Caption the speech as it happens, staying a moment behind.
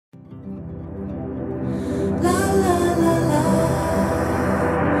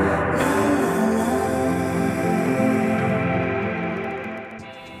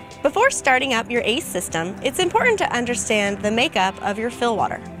Before starting up your ACE system, it's important to understand the makeup of your fill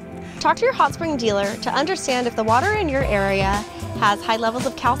water. Talk to your hot spring dealer to understand if the water in your area has high levels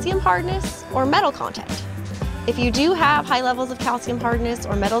of calcium hardness or metal content. If you do have high levels of calcium hardness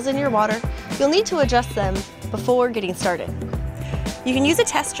or metals in your water, you'll need to adjust them before getting started. You can use a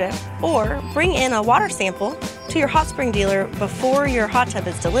test strip or bring in a water sample to your hot spring dealer before your hot tub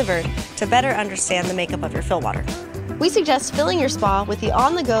is delivered to better understand the makeup of your fill water. We suggest filling your spa with the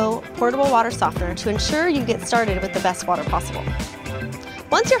on-the-go portable water softener to ensure you get started with the best water possible.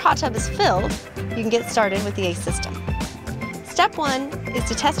 Once your hot tub is filled, you can get started with the ACE system. Step 1 is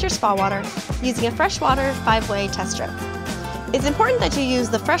to test your spa water using a freshwater 5-way test strip. It's important that you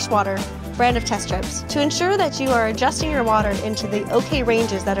use the freshwater brand of test strips to ensure that you are adjusting your water into the OK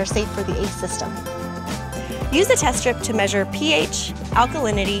ranges that are safe for the ACE system. Use the test strip to measure pH,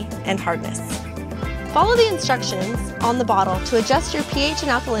 alkalinity, and hardness. Follow the instructions on the bottle to adjust your pH and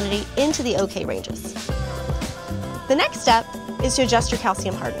alkalinity into the OK ranges. The next step is to adjust your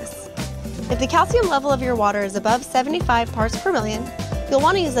calcium hardness. If the calcium level of your water is above 75 parts per million, you'll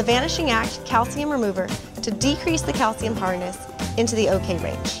want to use the Vanishing Act calcium remover to decrease the calcium hardness into the OK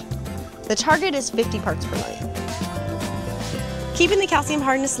range. The target is 50 parts per million. Keeping the calcium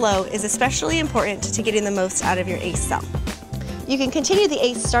hardness low is especially important to getting the most out of your ACE cell. You can continue the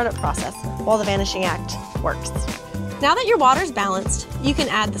ACE startup process while the Vanishing Act works. Now that your water is balanced, you can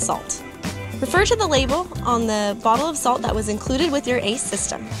add the salt. Refer to the label on the bottle of salt that was included with your ACE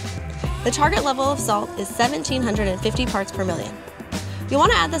system. The target level of salt is 1,750 parts per million. You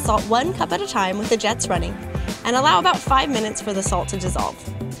want to add the salt 1 cup at a time with the jets running and allow about 5 minutes for the salt to dissolve.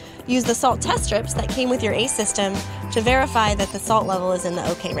 Use the salt test strips that came with your ACE system to verify that the salt level is in the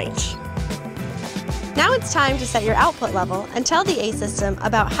OK range. Now it's time to set your output level and tell the ACE system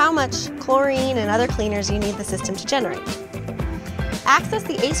about how much chlorine and other cleaners you need the system to generate. Access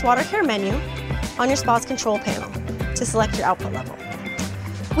the ACE Water Care menu on your spa's control panel to select your output level.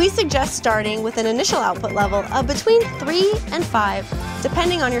 We suggest starting with an initial output level of between 3 and 5,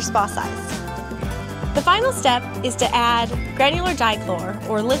 depending on your spa size. The final step is to add granular dichlor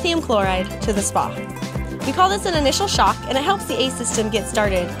or lithium chloride to the spa. We call this an initial shock, and it helps the ACE system get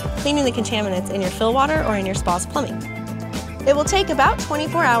started cleaning the contaminants in your fill water or in your spa's plumbing. It will take about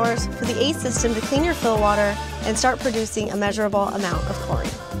 24 hours for the ACE system to clean your fill water and start producing a measurable amount of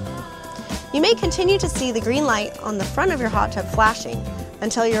chlorine. You may continue to see the green light on the front of your hot tub flashing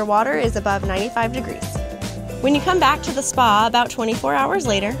until your water is above 95 degrees. When you come back to the spa about 24 hours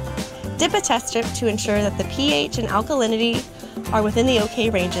later, dip a test strip to ensure that the pH and alkalinity are within the OK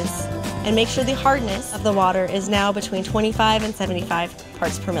ranges, and make sure the hardness of the water is now between 25 and 75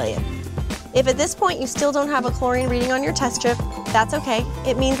 parts per million. If at this point you still don't have a chlorine reading on your test strip, that's okay.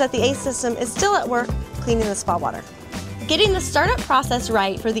 It means that the ACE system is still at work cleaning the spa water. Getting the startup process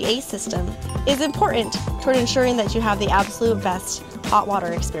right for the ACE system is important toward ensuring that you have the absolute best hot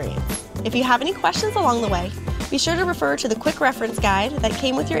water experience. If you have any questions along the way, be sure to refer to the quick reference guide that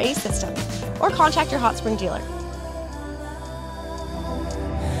came with your ACE system or contact your hot spring dealer.